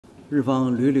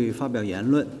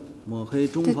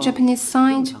The Japanese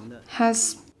side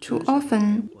has too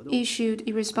often issued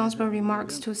irresponsible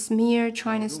remarks to smear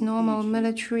China's normal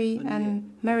military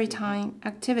and maritime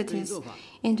activities,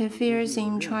 interferes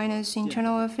in China's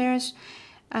internal affairs,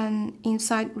 and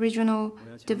incite regional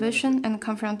division and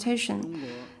confrontation.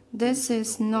 This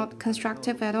is not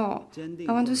constructive at all.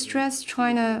 I want to stress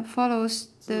China follows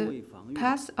the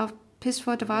path of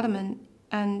peaceful development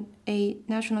and a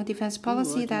national defense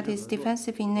policy that is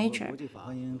defensive in nature.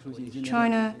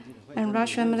 China and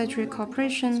Russia military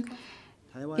cooperation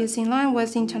is in line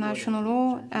with international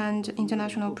law and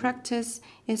international practice.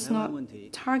 It not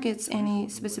targets any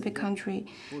specific country.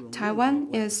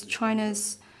 Taiwan is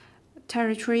China's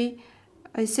territory,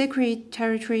 a sacred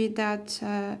territory that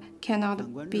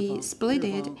cannot be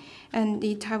splitted, and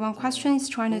the Taiwan question is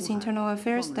China's internal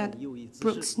affairs that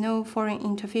brooks no foreign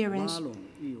interference.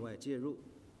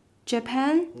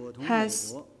 Japan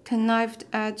has connived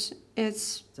at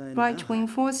its right-wing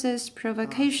forces'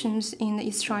 provocations in the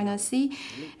East China Sea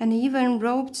and even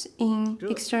roped in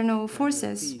external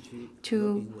forces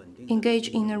to engage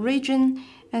in the region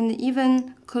and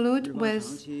even collude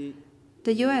with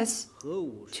the U.S.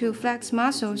 to flex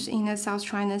muscles in the South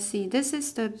China Sea. This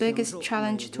is the biggest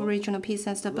challenge to regional peace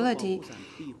and stability.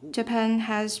 Japan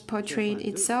has portrayed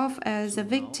itself as a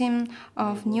victim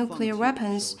of nuclear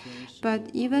weapons,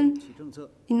 but even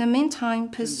in the meantime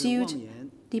pursued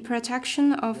the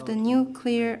protection of the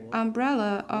nuclear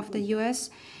umbrella of the U.S.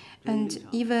 and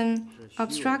even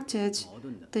obstructed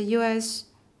the U.S.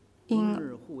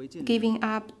 in giving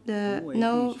up the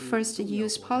no first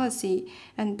use policy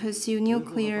and pursue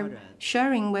nuclear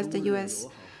sharing with the U.S.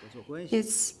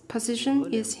 Its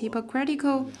position is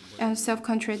hypocritical and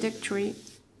self-contradictory.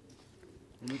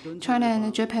 China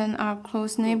and Japan are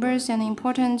close neighbors and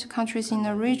important countries in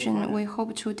the region. We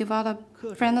hope to develop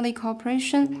friendly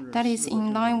cooperation that is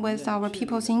in line with our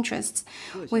people's interests.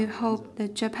 We hope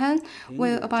that Japan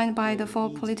will abide by the four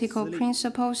political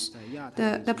principles,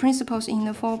 the principles in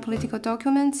the four political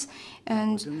documents,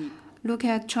 and look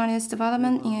at China's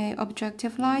development in an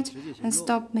objective light and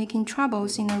stop making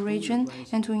troubles in the region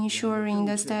and to ensuring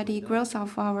the steady growth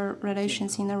of our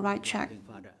relations in the right track.